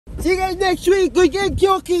See you guys next week. Go get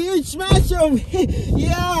Kyoki. You can smash them.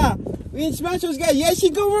 Yeah. We can smash those guys. Yeah,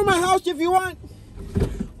 she go over my house if you want.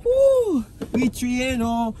 Woo. We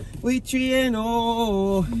 3-0. We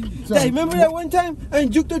 3-0. Hey, remember that one time I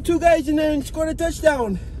juked the 2 guys and then scored a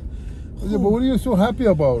touchdown? Yeah, but what are you so happy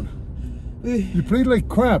about? You played like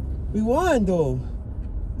crap. We won though.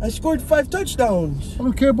 I scored 5 touchdowns. I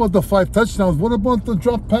don't care about the 5 touchdowns. What about the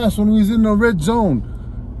drop pass when he was in the red zone?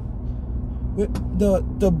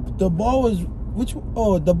 The ball was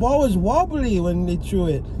the ball was wobbly when they threw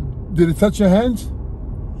it. Did it touch your hands?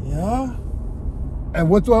 Yeah. And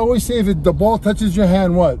what do I always say? If the ball touches your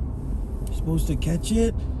hand, what? You're supposed to catch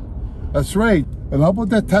it. That's right. And how about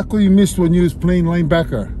that tackle you missed when you was playing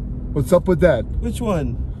linebacker? What's up with that? Which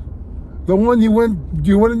one? The one you went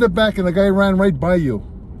in the back and the guy ran right by you.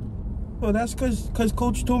 Well, that's because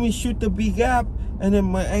coach told me shoot the big gap and then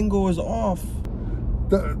my angle was off.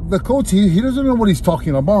 The coach, he doesn't know what he's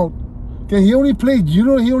talking about. Okay, he only played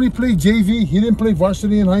JV. He didn't play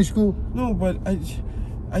varsity in high school. No, but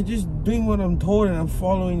I just doing what I'm told and I'm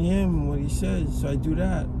following him, what he says, so I do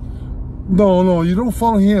that. No, you don't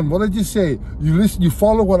follow him. What did I just say? You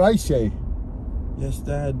follow what I say. Yes,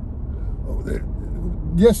 Dad.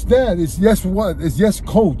 Yes, Dad. It's yes what? It's yes,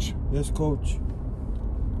 coach. Yes, coach.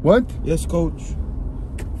 What? Yes, coach.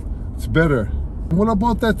 It's better. What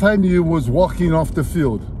about that time you was walking off the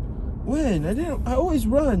field? When? I always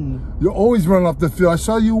run. You always run off the field. I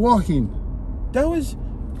saw you walking. That was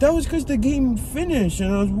because the game finished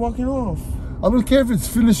and I was walking off. I don't care if it's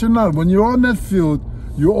finished or not. When you're on that field,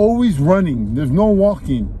 you're always running. There's no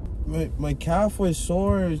walking. My calf was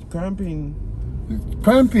sore, it was cramping.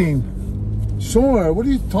 Cramping? Sore? What are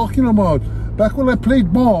you talking about? Back when I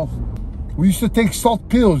played ball, we used to take salt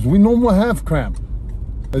pills. We no more have cramp.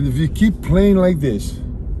 And if you keep playing like this,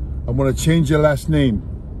 I'm gonna change your last name.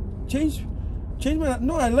 Change my...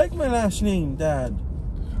 No, I like my last name, Dad.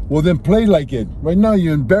 Well, then play like it. Right now,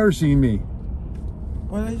 you're embarrassing me.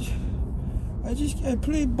 Well, I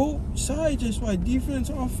play both sides. That's why defense,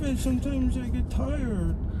 offense. Sometimes I get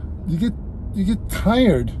tired. You get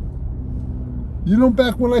tired. You know,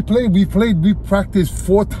 back when I played, we practiced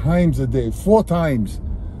 4 times a day. 4 times.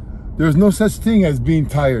 There's no such thing as being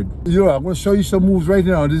tired. You know, I'm gonna show you some moves right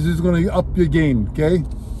now. This is gonna up your game, okay?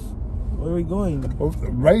 Where are we going?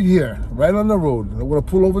 Right here, right on the road. I'm gonna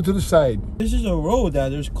pull over to the side. This is a road,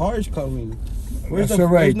 Dad. There's cars coming. That's all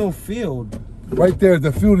right. There's no field. Right there,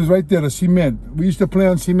 the field is right there, the cement. We used to play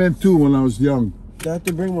on cement too when I was young. Do I have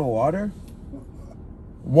to bring my water?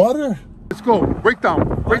 Water? Let's go. Break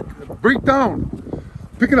down. Break down.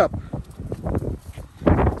 Pick it up.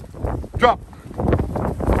 Drop.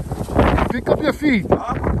 Pick up your feet.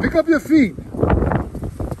 Pick up your feet.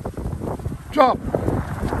 Drop.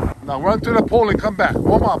 Now run to the pole and come back.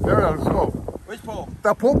 Warm up. There, let's go. Which pole?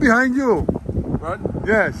 The pole behind you. Run?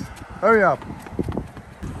 Yes. Hurry up.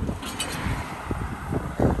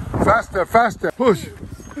 Faster, faster. Push.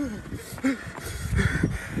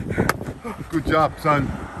 Good job, son.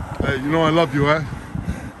 Hey, you know I love you, eh?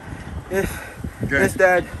 Yes. Okay. Yes,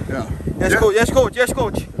 Dad. Yeah. Yes, coach. Yes, coach. Yes,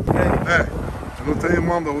 coach. Okay. Hey, don't tell your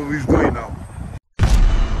mom that what he's doing now.